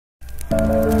The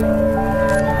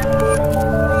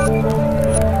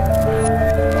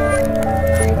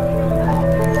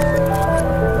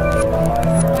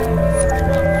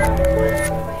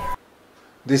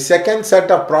second set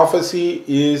of prophecy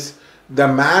is the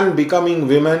man becoming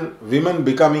women, women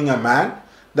becoming a man.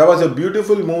 There was a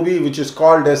beautiful movie which is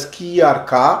called as Ki or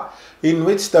Ka, in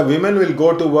which the women will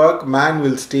go to work, man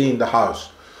will stay in the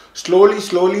house. Slowly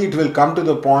it will come to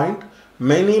the point,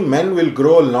 many men will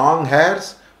grow long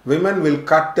hairs, women will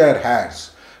cut their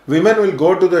hairs. Women will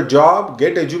go to the job,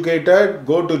 get educated,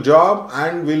 go to job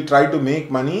and will try to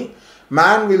make money.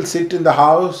 Man will sit in the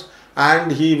house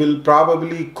and he will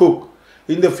probably cook.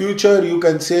 In the future, you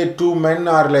can say two men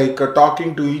are like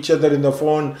talking to each other in the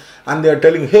phone and they are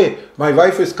telling, hey, my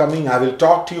wife is coming, I will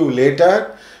talk to you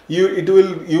later.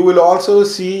 You will also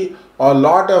see a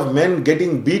lot of men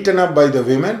getting beaten up by the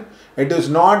women. It is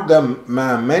not the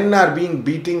men are being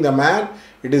beating the man,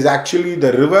 it is actually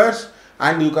the reverse.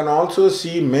 And you can also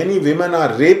see many women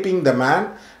are raping the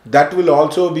man. That will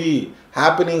also be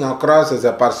happening across as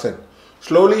a person.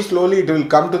 Slowly it will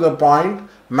come to the point,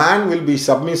 man will be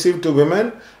submissive to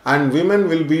women and women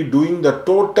will be doing the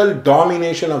total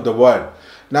domination of the world.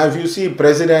 Now if you see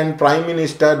president, prime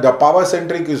minister, the power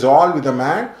centric is all with a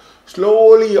man.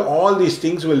 Slowly all these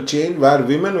things will change where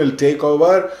women will take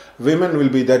over, women will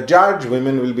be the judge,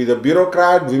 women will be the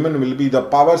bureaucrat, women will be the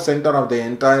power center of the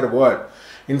entire world.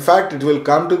 In fact, it will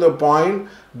come to the point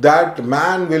that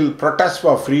man will protest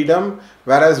for freedom,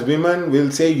 whereas women will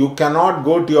say you cannot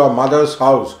go to your mother's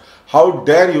house. How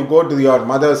dare you go to your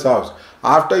mother's house?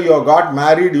 After you got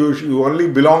married, you only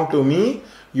belong to me.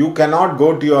 You cannot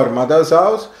go to your mother's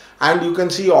house. And you can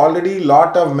see already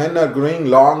lot of men are growing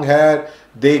long hair.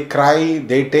 They cry,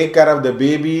 they take care of the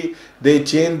baby, they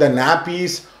change the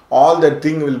nappies, all that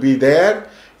thing will be there.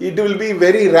 It will be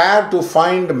very rare to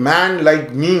find man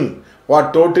like me, who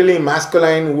are totally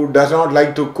masculine, who does not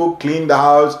like to cook, clean the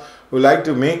house, who like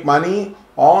to make money.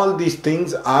 All these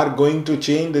things are going to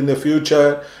change in the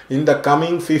future in the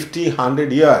coming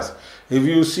 50-100 years. If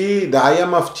you see, the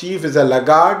IMF chief is a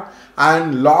laggard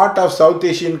and lot of South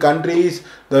Asian countries,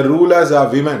 the rulers are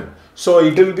women. So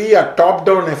it will be a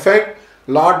top-down effect.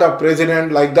 Lot of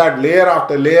president like that, layer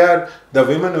after layer, the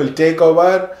women will take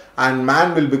over and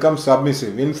man will become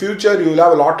submissive. In future, you will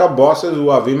have a lot of bosses who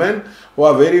are women, who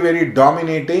are very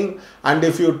dominating, and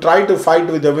if you try to fight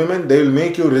with the women, they will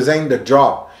make you resign the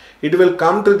job. It will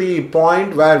come to the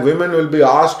point where women will be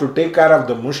asked to take care of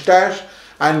the mustache,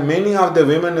 and many of the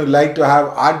women will like to have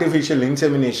artificial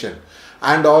insemination.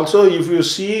 And also if you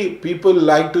see, people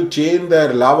like to change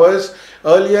their lovers.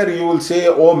 Earlier you will say,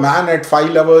 oh, man had 5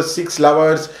 lovers, 6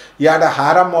 lovers, he had a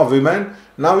harem of women.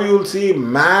 Now you will see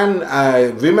women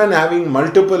having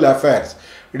multiple affairs.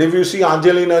 And if you see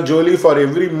Angelina Jolie, for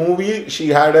every movie she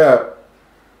had a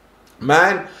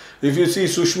man. If you see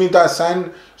Sushmita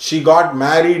Sen, she got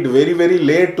married very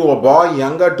late to a boy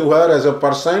younger to her as a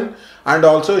person, and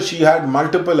also she had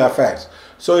multiple affairs.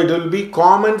 So it will be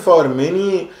common for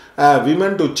many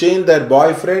women to change their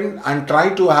boyfriend and try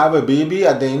to have a baby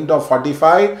at the end of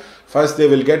 45. First they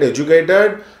will get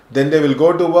educated, then they will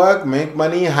go to work, make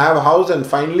money, have a house, and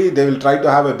finally they will try to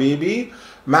have a baby.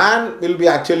 Man will be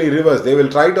actually reversed. They will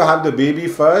try to have the baby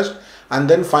first and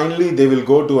then finally they will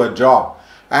go to a job.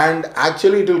 And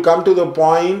actually it will come to the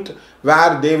point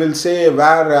where they will say,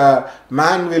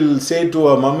 man will say to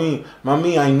a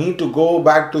mummy, I need to go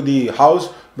back to the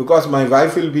house because my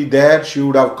wife will be there, she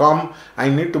would have come, I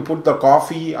need to put the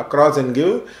coffee across and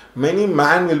give. Many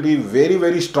men will be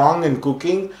very strong in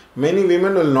cooking. Many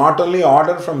women will not only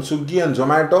order from Swiggy and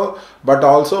Zomato, but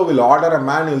also will order a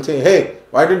man who will say, hey,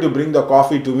 why don't you bring the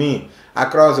coffee to me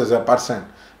across as a person.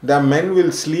 The men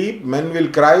will sleep, men will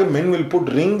cry, men will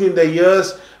put ring in the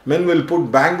ears, men will put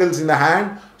bangles in the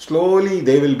hand. Slowly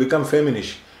they will become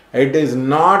feminist. It is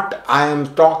not, I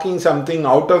am talking something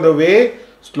out of the way.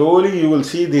 Slowly you will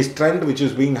see this trend which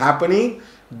is being happening.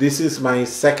 This is my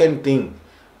second thing.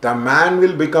 The man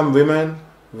will become women,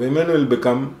 women will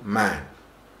become man.